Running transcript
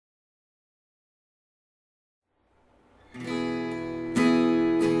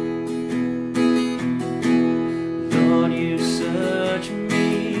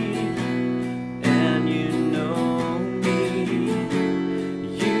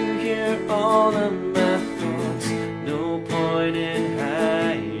all of my thoughts, no point in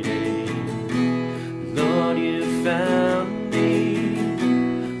hiding. Lord, you found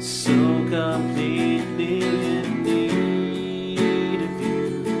me so completely in need of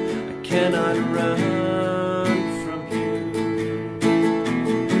you. I cannot run from you.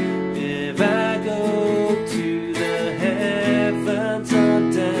 If I go to the heavens or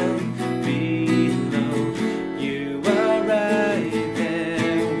down below, you are right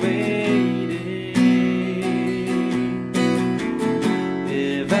there waiting.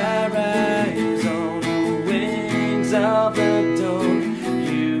 If I rise on the wings of the dawn,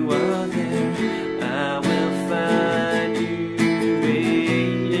 you are there, I will find you waiting.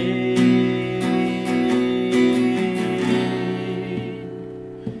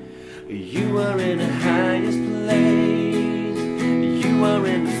 You are in the highest place, you are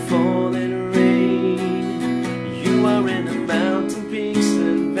in the falling rain, you are in the mountain peaks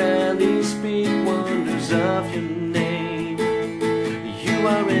and valleys, speak wonders of your name. You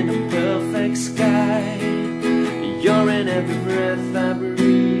are in the perfect sky, you're in every breath I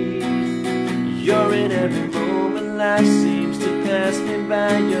breathe, you're in every moment life seems to pass me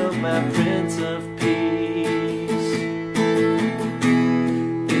by, you're my Prince of Peace.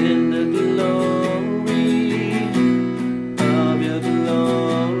 In the glory of your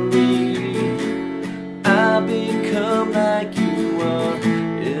glory, I'll become like you are,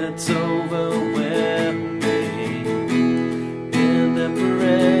 it's overwhelming. In the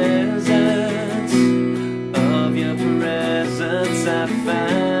presence of your presence, I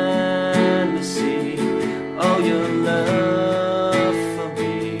finally see all your love for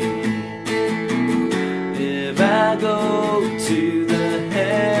me. If I go to the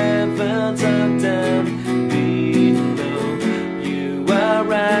heavens or down below, you are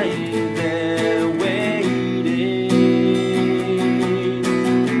right there waiting.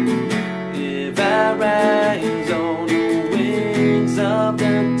 If I rise on the wings of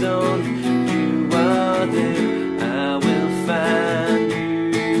the dawn, you are there, I will find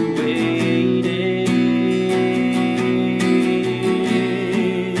you waiting.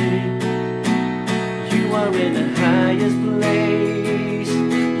 You are in the highest place,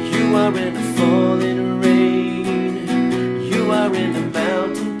 you are in the falling rain, you are in the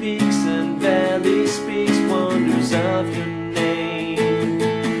mountain peaks and valleys, speaks wonders of your name.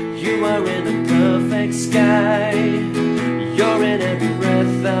 You are in the perfect sky, you're in every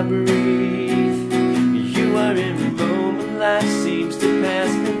breath I breathe, you are in every moment life seems to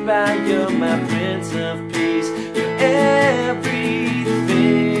pass me by, you're my Prince of Peace. You're everything,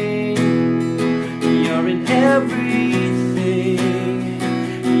 you're in everything,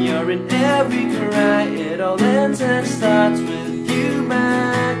 you're in every cry, it all ends and starts with you,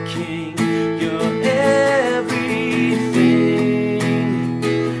 my King. You're everything,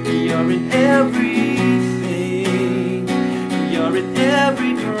 you're in everything, you're in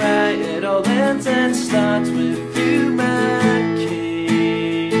every cry, it all ends and starts with you, my King.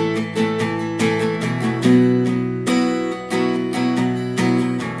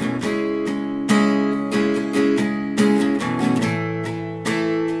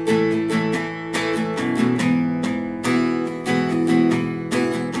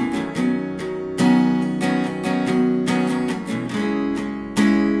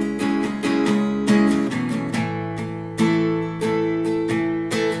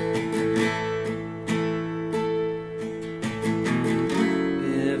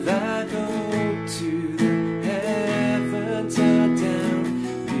 If I go to the heavens or down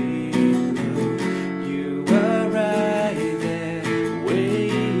below, you are right there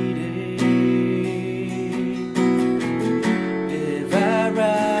waiting. If I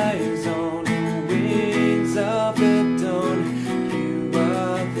rise on the wings of the dawn, you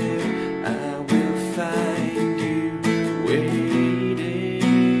are there, I will find you waiting.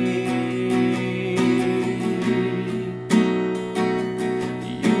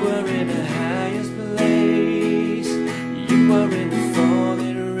 You are in the highest place, you are in the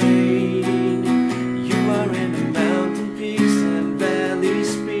falling rain, you are in the mountain peaks and valleys,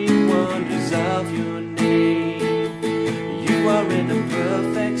 speak wonders of your name. You are in the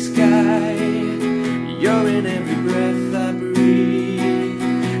perfect sky, you're in every breath I breathe,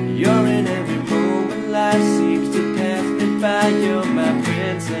 you're in every moment life seems to pass me by, you're my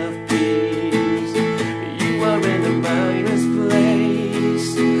Prince of Peace. You are in the mightiest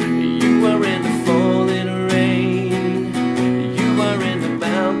place, you are in the falling rain, you are in the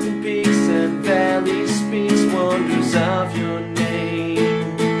mountain peaks and valleys, speaks wonders of your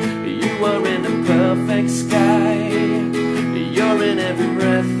name. You are in the perfect sky, you're in every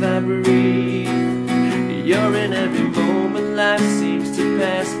breath I breathe, you're in every moment life seems to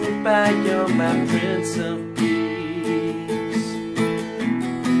pass me goodbye, you're my Prince of Peace.